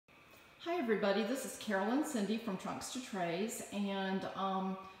Hi everybody, this is Carol and Cindy from Trunks to Trays, and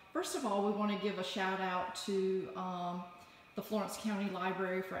first of all we want to give a shout out to the Florence County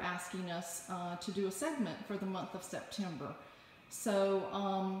Library for asking us to do a segment for the month of September.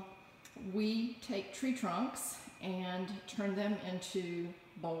 So we take tree trunks and turn them into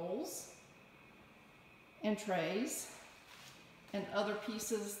bowls and trays and other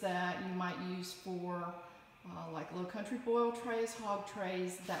pieces that you might use for like low country boil trays, hog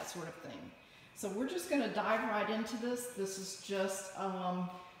trays, that sort of thing. So we're just going to dive right into this. This is just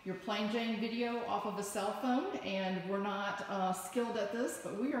your plain Jane video off of a cell phone, and we're not skilled at this,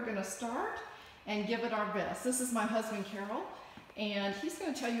 but we are going to start and give it our best. This is my husband Carol, and he's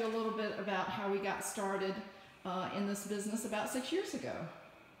going to tell you a little bit about how we got started in this business about 6 years ago.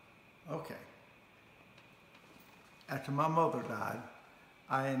 Okay. After my mother died,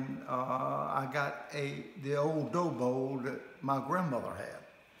 I got the old dough bowl that my grandmother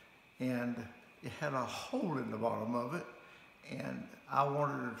had, and it had a hole in the bottom of it, and I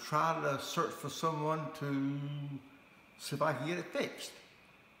wanted to try to search for someone to see if I could get it fixed.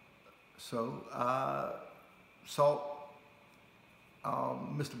 So I sought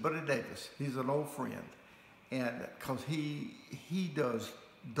Mr. Buddy Davis. He's an old friend, and because he does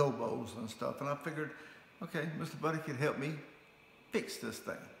dough bowls and stuff, and I figured, okay, Mr. Buddy could help me fix this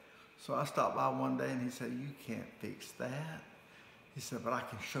thing. So I stopped by one day and he said, "You can't fix that." He said, "But I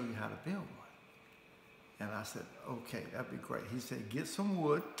can show you how to build one." And I said, "Okay, that'd be great." He said, "Get some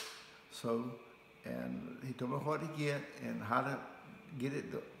wood." And he told me what to get and how to get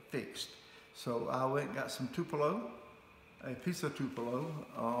it fixed. So I went and got some Tupelo, a piece of Tupelo,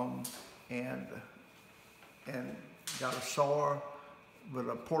 and got a sawer with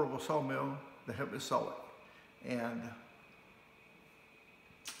a portable sawmill to help me saw it. And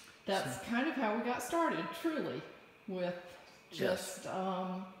that's kind of how we got started, truly, with just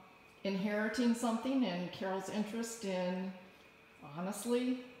inheriting something and Carol's interest in,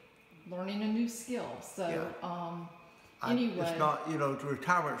 honestly, learning a new skill. So anyway. It's not, the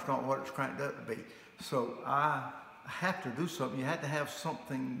retirement's not what it's cranked up to be. So I have to do something. You had to have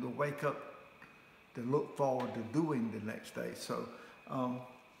something to wake up, to look forward to doing the next day. So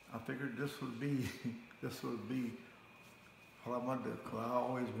I figured this would be what I wanted to do, because I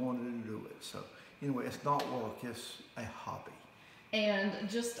always wanted to do it. So anyway, it's not work, it's a hobby. And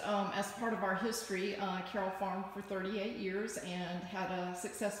just as part of our history, Carol farmed for 38 years and had a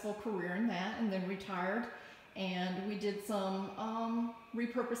successful career in that, and then retired. And we did some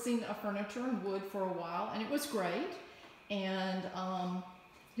repurposing of furniture and wood for a while, and it was great. And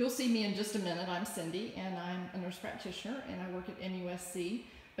you'll see me in just a minute. I'm Cindy, and I'm a nurse practitioner, and I work at NUSC.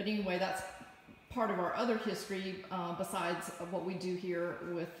 But anyway, that's part of our other history besides what we do here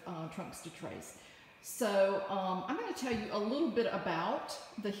with Trunks to Trays. So I'm going to tell you a little bit about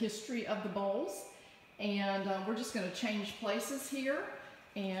the history of the bowls, and we're just going to change places here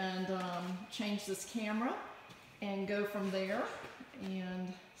and change this camera and go from there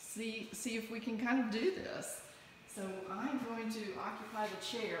and see if we can kind of do this. So I'm going to occupy the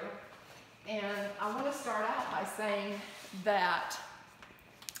chair, and I want to start out by saying that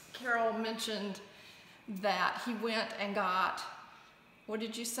Carol mentioned that he went and got, what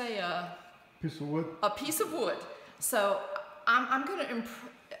did you say? A piece of wood. A piece of wood. So I'm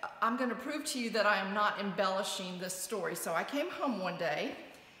going to prove to you that I am not embellishing this story. So I came home one day,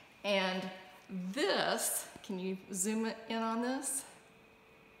 and this, can you zoom in on this?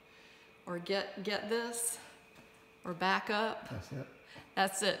 Or get this? Or back up? That's it.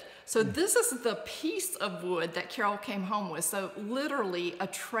 That's it. So this is the piece of wood that Carol came home with. So literally a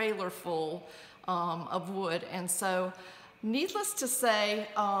trailer full of wood. And so needless to say,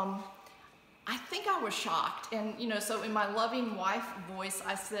 I think I was shocked. And so in my loving wife voice,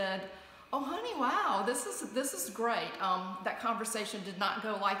 I said, "Oh honey, wow, this is great." That conversation did not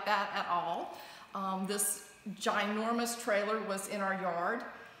go like that at all. This ginormous trailer was in our yard.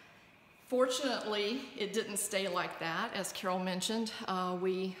 Fortunately, it didn't stay like that. As Carol mentioned,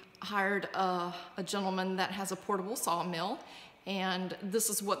 we hired a gentleman that has a portable sawmill, and this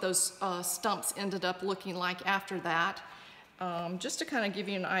is what those stumps ended up looking like after that. Just to kind of give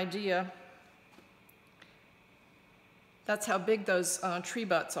you an idea, that's how big those tree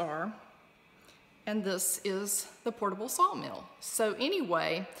butts are. And this is the portable sawmill. So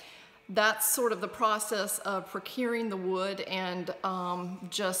anyway, that's sort of the process of procuring the wood and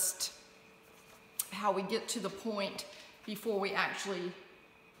just how we get to the point before we actually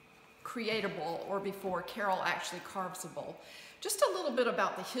create a bowl, or before Carol actually carves a bowl. Just a little bit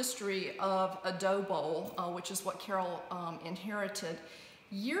about the history of a dough bowl, which is what Carol inherited.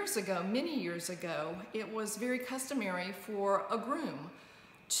 Years ago, many years ago, it was very customary for a groom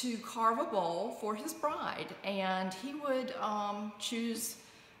to carve a bowl for his bride, and he would choose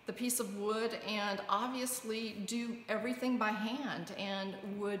the piece of wood and obviously do everything by hand, and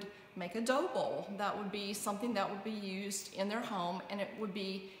would make a dough bowl. That would be something that would be used in their home, and it would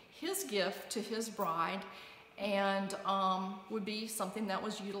be his gift to his bride, and would be something that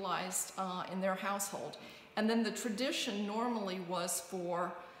was utilized in their household. And then the tradition normally was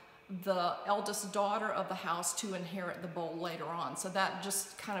for the eldest daughter of the house to inherit the bowl later on. So that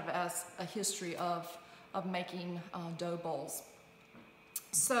just kind of as a history of making dough bowls.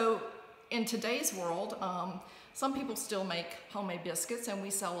 So in today's world, some people still make homemade biscuits, and we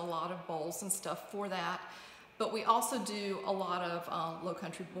sell a lot of bowls and stuff for that. But we also do a lot of low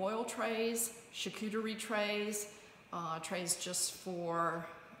country boil trays, charcuterie trays, trays just for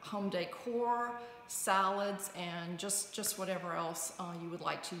home decor, salads, and just whatever else you would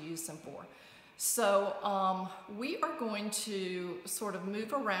like to use them for. So we are going to sort of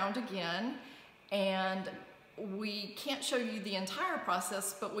move around again, and we can't show you the entire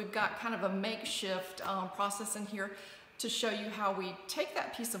process, but we've got kind of a makeshift process in here to show you how we take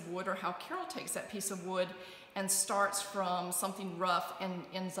that piece of wood, or how Carol takes that piece of wood and starts from something rough and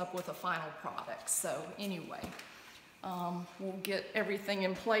ends up with a final product. So anyway, we'll get everything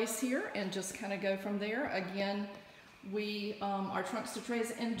in place here and just kind of go from there. Again, we are Trunks to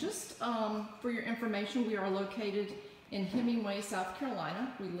Trays, and just for your information, we are located in Hemingway, South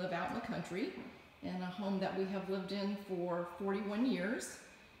Carolina. We live out in the country in a home that we have lived in for 41 years.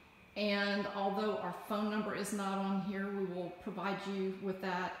 And although our phone number is not on here, we will provide you with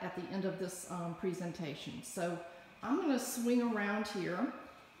that at the end of this presentation. So I'm going to swing around here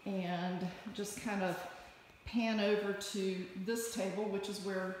and just kind of pan over to this table, which is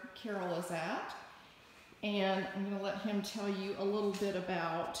where Carol is at. And I'm going to let him tell you a little bit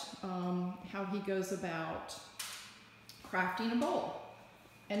about how he goes about crafting a bowl.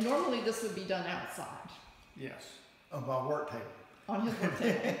 And normally this would be done outside. Yes, on my work table. On his work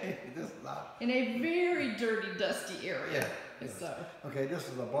table. This is not. In a very dirty, dusty area. Yeah. So. Okay, this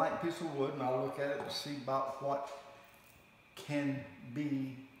is a blank piece of wood, and I'll look at it to see about what can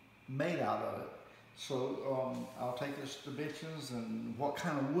be made out of it. So I'll take its dimensions and what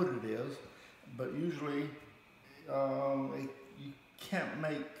kind of wood it is, but usually you can't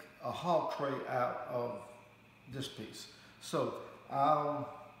make a hog tray out of this piece. So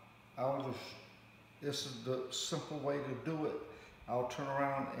this is the simple way to do it. I'll turn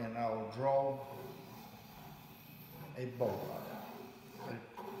around and I'll draw a bowl out of it.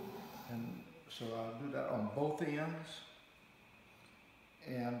 And so I'll do that on both ends,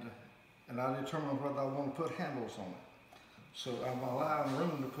 and I determine whether I want to put handles on it. So I'm allowing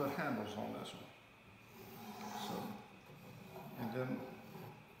room to put handles on this one. So, and then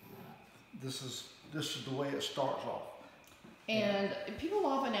this is the way it starts off. And people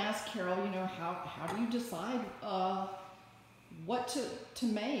often ask Carol, you know, how do you decide what to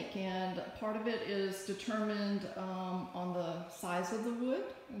make? And part of it is determined on the size of the wood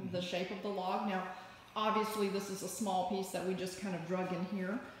and the shape of the log. Now, obviously, this is a small piece that we just kind of drug in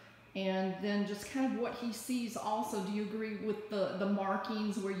here. And then just kind of what he sees also. Do you agree with the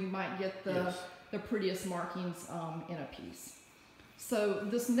markings where you might get the prettiest markings in a piece? So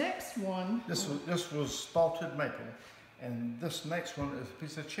this next one. This was spalted maple. And this next one is a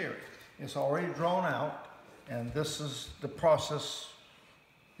piece of cherry. It's already drawn out, and this is the process.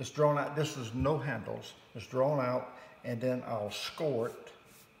 It's drawn out. This is no handles. It's drawn out, and then I'll score it,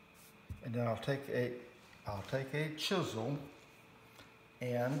 and then I'll take a chisel,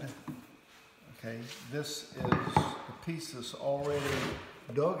 and okay, this is the piece that's already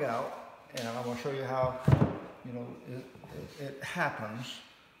dug out, and I'm going to show you how, you know, it happens.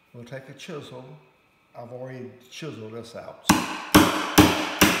 We'll take a chisel. I've already chiseled this out.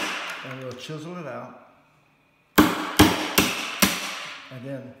 And we'll chisel it out. And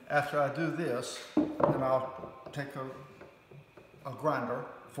then after I do this, then I'll take a grinder,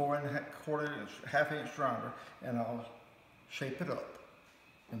 4¼ inch, ½ inch grinder, and I'll shape it up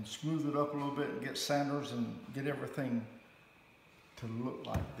and smooth it up a little bit and get sanders and get everything to look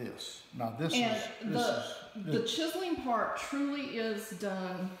like this. Now the chiseling part truly is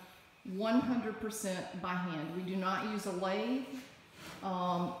done 100% by hand. We do not use a lathe.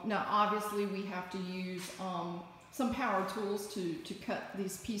 Now obviously we have to use some power tools to cut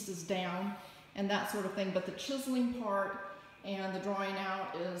these pieces down and that sort of thing, but the chiseling part and the drawing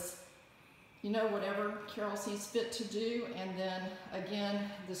out is, you know, whatever Carol sees fit to do. And then again,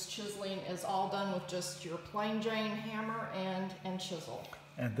 this chiseling is all done with just your plain Jane hammer and chisel.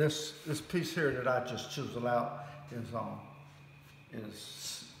 And this piece here that I just chiseled out is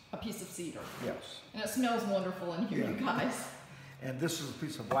a piece of cedar. Yes. And it smells wonderful in here, you guys. And this is a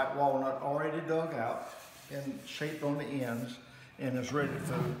piece of black walnut already dug out and shaped on the ends, and is ready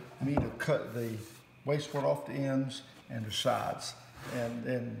for me to cut the wasteboard off the ends and the sides. And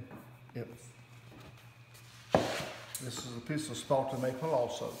then this is a piece of spalted maple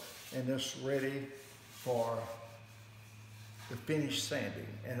also, and it's ready for the finished sanding.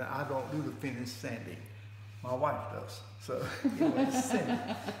 And I don't do the finished sanding, my wife does. So anyway,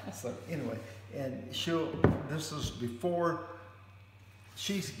 so anyway, and this is before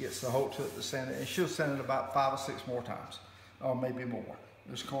she gets the whole to it to sand it, and she'll sand it about 5 or 6 more times, or maybe more.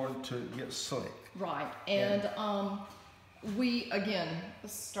 It's going to get slick. Right, and we again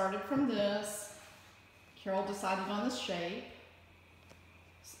started from this. Carol decided on the shape,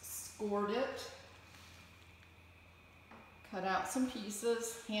 scored it, cut out some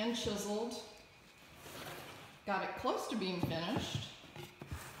pieces, hand chiseled, got it close to being finished.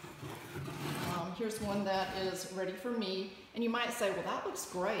 Here's one that is ready for me, and you might say, well, that looks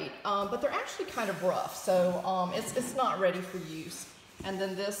great, but they're actually kind of rough, so it's not ready for use. And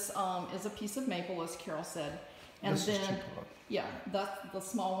then this is a piece of maple, as Carol said, and this then is Tupelo. yeah, the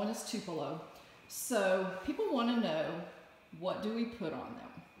small one is Tupelo. So people want to know, what do we put on them?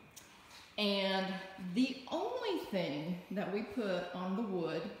 And the only thing that we put on the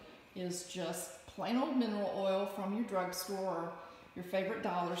wood is just plain old mineral oil from your drugstore or your favorite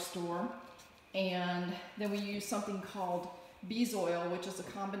dollar store. And then we use something called bees oil, which is a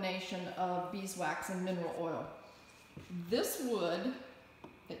combination of beeswax and mineral oil. This wood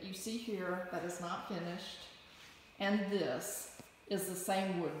that you see here that is not finished, and this is the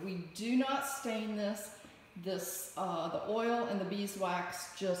same wood. We do not stain this. The oil and the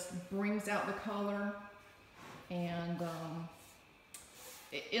beeswax just brings out the color, and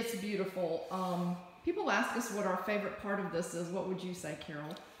it's beautiful. People ask us what our favorite part of this is. What would you say,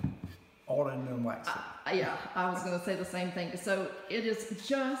 Carol? All in and waxing. Yeah, I was going to say the same thing. So it is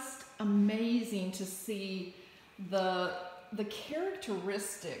just amazing to see the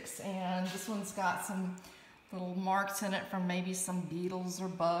characteristics, and this one's got some little marks in it from maybe some beetles or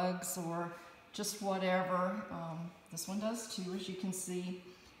bugs or just whatever. This one does too, as you can see.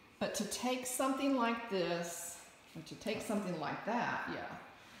 But to take something like this, or to take something like that,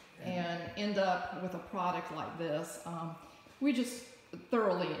 yeah, and end up with a product like this, we just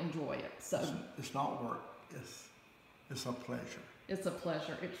thoroughly enjoy it. So it's not work, it's a pleasure. It's a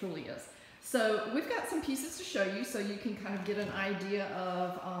pleasure, it truly is. So we've got some pieces to show you so you can kind of get an idea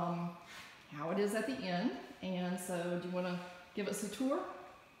of how it is at the end. And so do you want to give us a tour?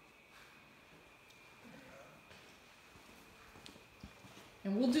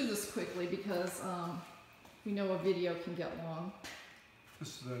 And we'll do this quickly because we know a video can get long.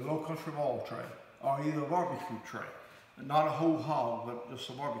 This is a low country ball tray, or either a barbecue tray. Not a whole hog, but just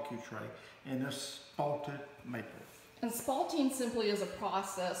a barbecue tray. And it's spalted maple. And spalting simply is a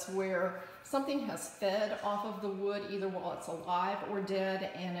process where something has fed off of the wood either while it's alive or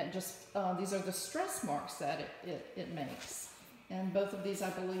dead, and it just, these are the stress marks that it makes. And both of these, I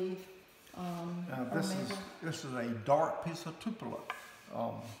believe, are this is a dark piece of Tupelo.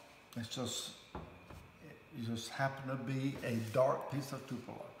 It just happened to be a dark piece of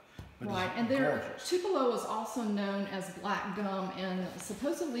Tupelo. Right, and Tupelo is also known as black gum, and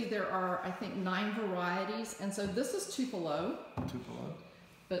supposedly there are, I think, 9 varieties, and so this is Tupelo. Tupelo.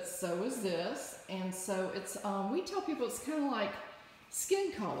 But so is this, and so it's, we tell people it's kind of like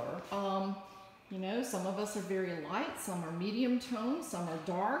skin color. You know, some of us are very light, some are medium tone, some are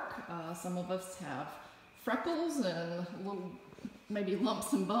dark, some of us have freckles and little, maybe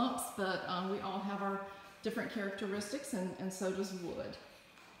lumps and bumps, but we all have our different characteristics, and so does wood.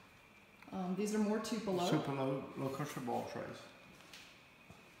 These are more Tupelo. Tupelo low country ball trays.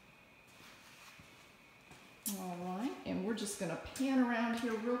 All right, and we're just going to pan around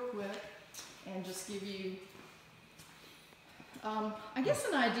here real quick and just give you, I guess,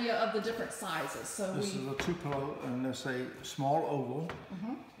 an idea of the different sizes. So this is a Tupelo, and it's a small oval,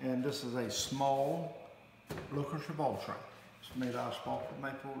 and this is a small low country ball tray. It's made out of spalted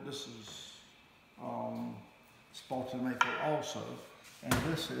maple. This is spalted maple also. And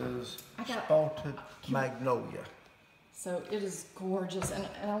this is spalted magnolia. So it is gorgeous, and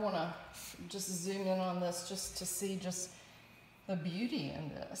I want to just zoom in on this just to see just the beauty in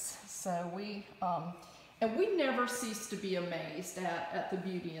this. So and we never cease to be amazed at the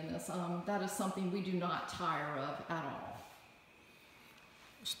beauty in this. That is something we do not tire of at all.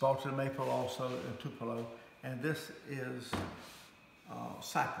 Spalted maple also in Tupelo, and this is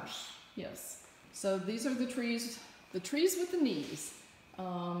cypress. Yes. So these are the trees with the knees.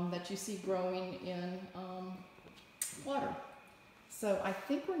 That you see growing in water. So I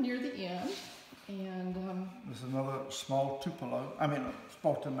think we're near the end. And this is another small Tupelo. I mean,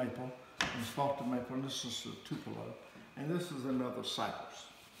 spalted maple. And spalted maple, and this is a Tupelo. And this is another cypress.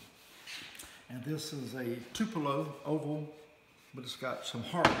 And this is a Tupelo oval, but it's got some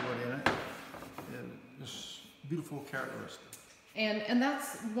hardwood in it. And it's beautiful characteristic. And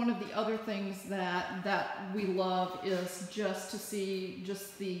that's one of the other things that we love, is just to see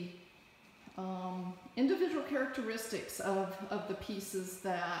just the individual characteristics of the pieces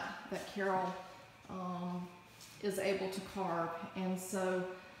that Carol is able to carve. And so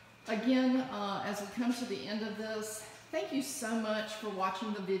again, as we come to the end of this, thank you so much for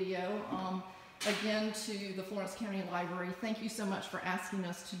watching the video. Again, to the Florence County Library, thank you so much for asking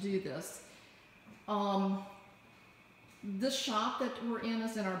us to do this. This shop that we're in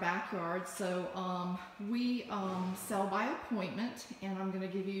is in our backyard, so we sell by appointment, and I'm going to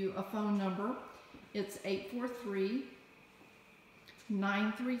give you a phone number. It's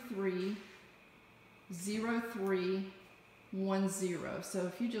 843-933-0310. So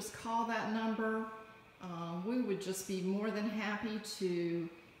if you just call that number, we would just be more than happy to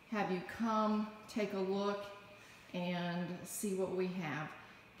have you come, take a look, and see what we have.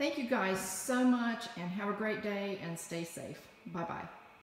 Thank you guys so much, and have a great day, and stay safe. Bye-bye.